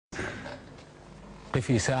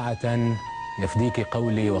قفي ساعة يفديك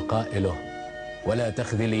قولي وقائله، ولا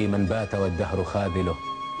تخذلي من بات والدهر خاذله.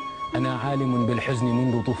 أنا عالم بالحزن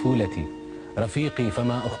منذ طفولتي، رفيقي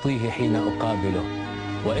فما أخطيه حين أقابله.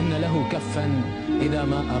 وإن له كفا إذا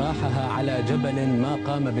ما أراحها على جبل ما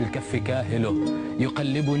قام بالكف كاهله.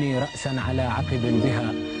 يقلبني رأسا على عقب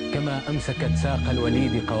بها كما أمسكت ساق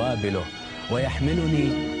الوليد قوابله. ويحملني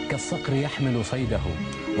كالصقر يحمل صيده،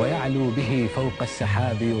 ويعلو به فوق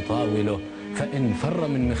السحاب يطاوله. فإن فر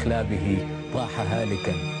من مخلابه طاح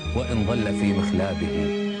هالكا، وإن ظل في مخلابه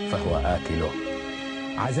فهو آكله.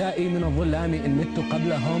 عزائي من الظلام إن مت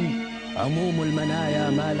قبلهم، عموم المنايا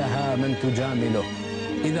ما لها من تجامله.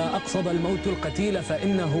 إذا أقصد الموت القتيل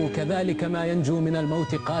فإنه كذلك ما ينجو من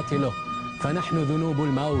الموت قاتله. فنحن ذنوب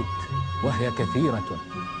الموت وهي كثيرة،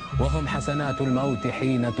 وهم حسنات الموت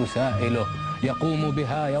حين تسائله. يقوم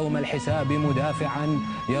بها يوم الحساب مدافعا،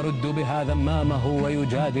 يرد بها ذمامه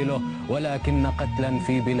ويجادله. ولكن قتلا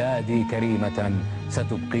في بلادي كريمة،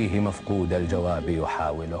 ستبقيه مفقود الجواب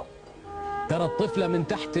يحاوله. ترى الطفل من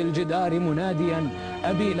تحت الجدار مناديا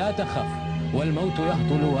أبي لا تخف، والموت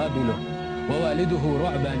يهطل وابله. ووالده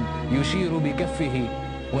رعبا يشير بكفه،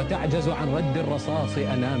 وتعجز عن رد الرصاص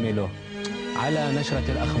أنامله. على نشرة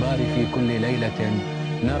الأخبار في كل ليلة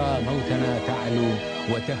نرى موتنا تعلو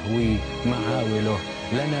وتهوي معاوله.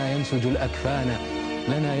 لنا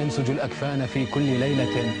ينسج الأكفان في كل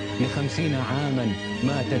ليلة ل50 عاما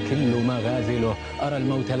ما تكل مغازله. أرى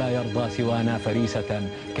الموت لا يرضى سوانا فريسة،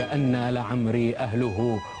 كأن لعمري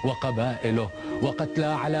أهله وقبائله. وقتلى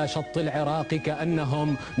على شط العراق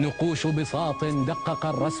كأنهم نقوش بساط دقق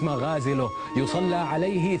الرسم غازله. يصلى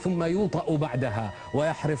عليه ثم يوطأ بعدها،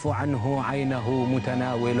 ويحرف عنه عينه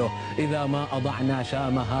متناوله. إذا ما أضعنا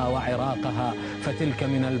شامها وعراقها، فتلك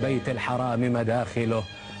من البيت الحرام مداخله.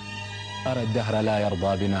 أرى الدهر لا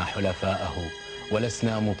يرضى بنا حلفاءه،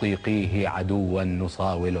 ولسنا مطيقيه عدوا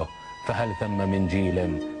نصاوله. فهل ثم من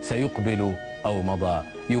جيل سيقبل أو مضى،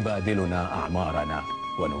 يبادلنا أعمارنا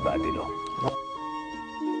ونبادله.